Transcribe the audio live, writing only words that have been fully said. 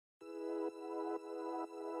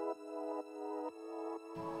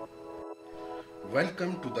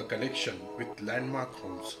Welcome to the collection with Landmark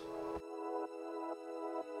Homes.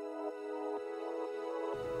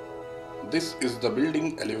 This is the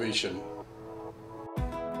building elevation.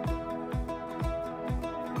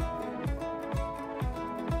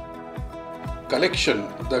 Collection,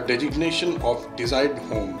 the designation of desired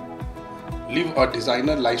home. Live a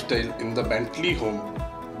designer lifestyle in the Bentley home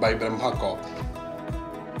by Bramha Corp.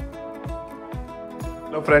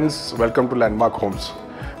 Hello friends, welcome to landmark Holmes.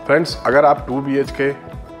 Friends, अगर आप 2 BHK,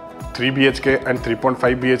 3 BHK and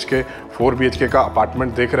 3.5 BHK, 4 BHK का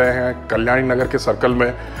apartment देख रहे हैं कल्याणी नगर के circle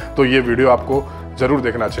में, तो ये वीडियो आपको ज़रूर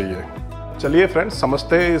देखना चाहिए। चलिए फ्रेंड्स,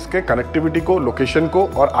 समझते हैं इसके कनेक्टिविटी को, लोकेशन को,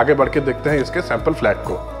 और आगे बढ़ के देखते हैं इसके सैंपल फ्लैट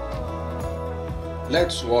को।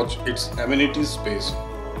 Let's watch its amenity space.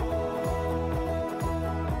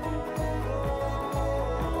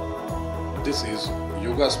 This is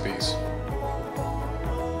yoga space,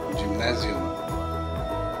 gymnasium,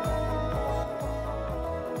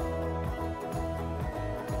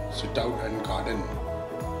 sit out and garden.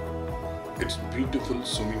 It's beautiful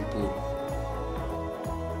swimming pool.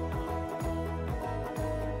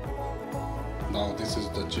 Now this is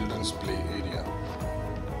the children's play area.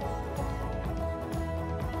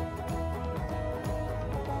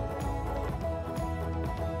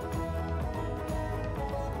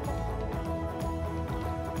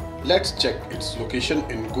 Let's check its location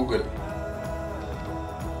in Google.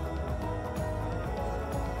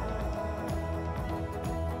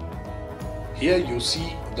 Here you see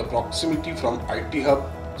the proximity from IT hub,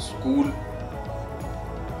 school,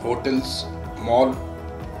 hotels, mall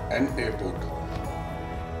and airport.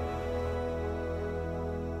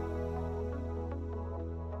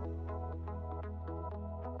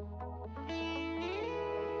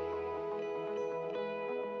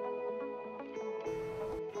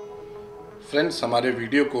 Friends, हमारे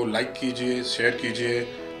video को like कीजिए, share कीजिए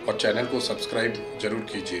और channel को subscribe जरूर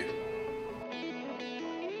कीजिए।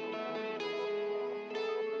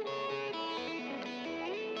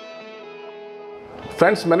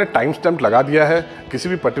 Friends, मैंने time stamp लगा दिया है। किसी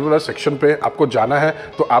भी पर्टिकुलर सेक्शन पे आपको जाना है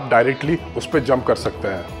तो आप डायरेक्टली उस पर जंप कर सकते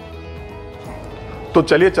हैं। तो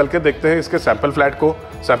चलिए चल के देखते हैं इसके सैंपल फ्लैट को।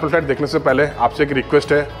 सैंपल फ्लैट देखने से पहले आपसे एक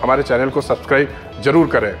रिक्वेस्ट है, हमारे चैनल को सब्सक्राइब जरूर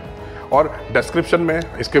करें और डिस्क्रिप्शन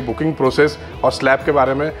में इसके बुकिंग प्रोसेस और स्लैब के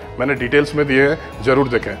बारे में मैंने डिटेल्स में दिए हैं, जरूर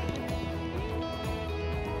देखें।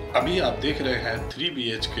 अभी आप देख रहे हैं 3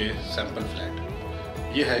 BHK सैंपल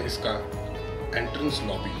फ्लैट। ये है इसका एंट्रेंस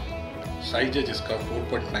लॉबी। साइज है जिसका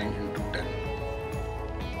 4.9 × 10।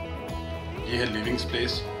 ये है living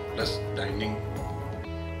space plus dining.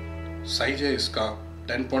 Size है इसका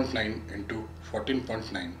 10.9 ×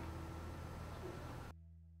 14.9।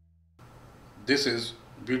 This is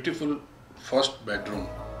beautiful first bedroom.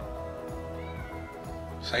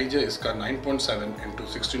 Size है इसका 9.7 ×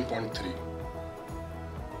 16.3।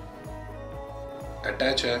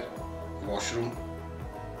 अटैच है वॉशरूम।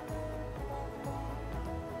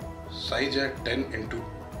 साइज है 10 ×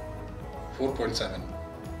 4.7।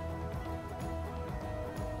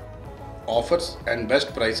 ऑफर्स एंड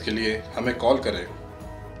बेस्ट प्राइस के लिए हमें कॉल करें।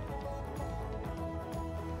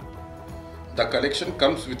 The collection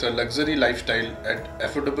comes with a luxury lifestyle at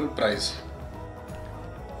affordable price.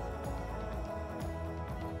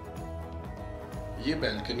 ये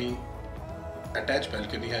बैल्कनी अटैच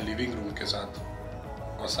बैल्कनी है लिविंग रूम के साथ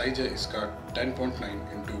और साइज है इसका 10.9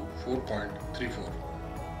 × 4.34।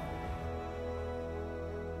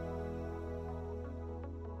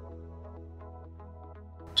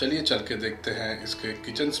 चलिए चल के देखते हैं इसके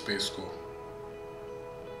किचन स्पेस को।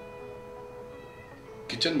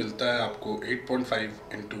 किचन मिलता है आपको 8.5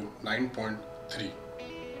 × 9.3।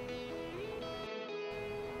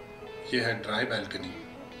 ये है ड्राई बैल्कनी।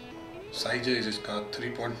 साइज है इसका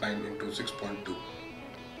 3.9 × 6.2।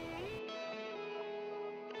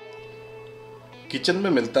 किचन में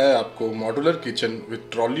मिलता है आपको modular kitchen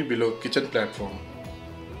with trolley below kitchen platform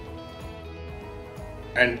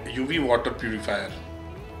and UV water purifier.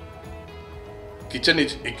 Kitchen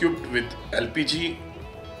is equipped with LPG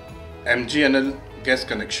MGNL gas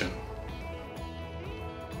connection.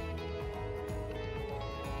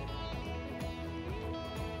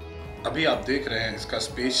 अभी आप देख रहे हैं इसका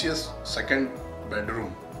स्पेशियस सेकंड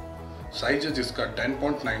बेडरूम। साइज है जिसका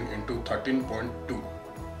 10.9 × 13.2।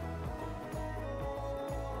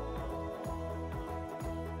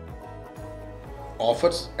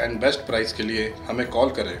 ऑफर्स एंड बेस्ट प्राइस के लिए हमें कॉल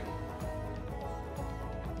करें।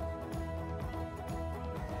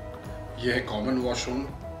 यह है कॉमन वॉशरूम।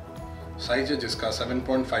 साइज है जिसका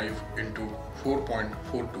 7.5 ×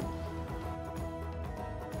 4.42।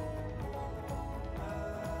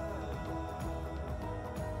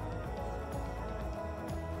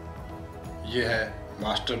 ये है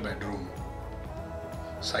मास्टर बेडरूम।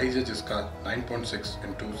 साइज है जिसका 9.6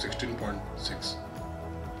 इंटू 16.6।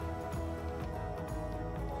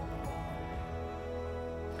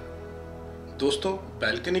 दोस्तों,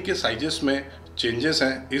 बैल्कनी के साइजेस में चेंजेस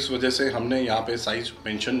हैं, इस वजह से हमने यहाँ पे साइज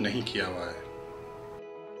मेंशन नहीं किया हुआ है।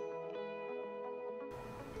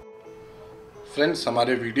 फ्रेंड्स,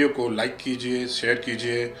 हमारे वीडियो को लाइक कीजिए, शेयर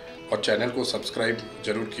कीजिए और चैनल को सब्सक्राइब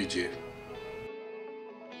जरूर कीजिए।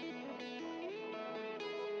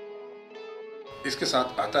 इसके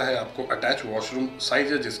साथ आता है आपको अटैच वॉशरूम।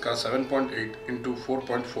 साइज है जिसका 7.8 into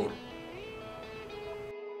 4.4।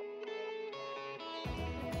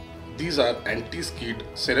 These are anti-skid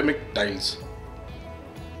ceramic tiles.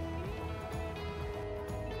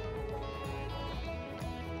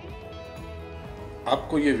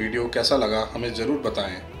 आपको ये वीडियो कैसा लगा हमें ज़रूर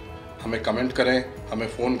बताएं। हमें कमेंट करें, हमें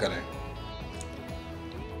फ़ोन करें।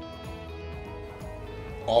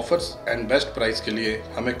 ऑफर्स एंड बेस्ट प्राइस के लिए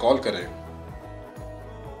हमें कॉल करें।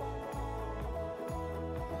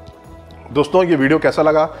 दोस्तों, ये वीडियो कैसा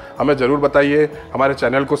लगा हमें ज़रूर बताइए। हमारे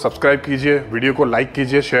चैनल को सब्सक्राइब कीजिए, वीडियो को लाइक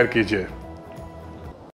कीजिए, शेयर कीजिए।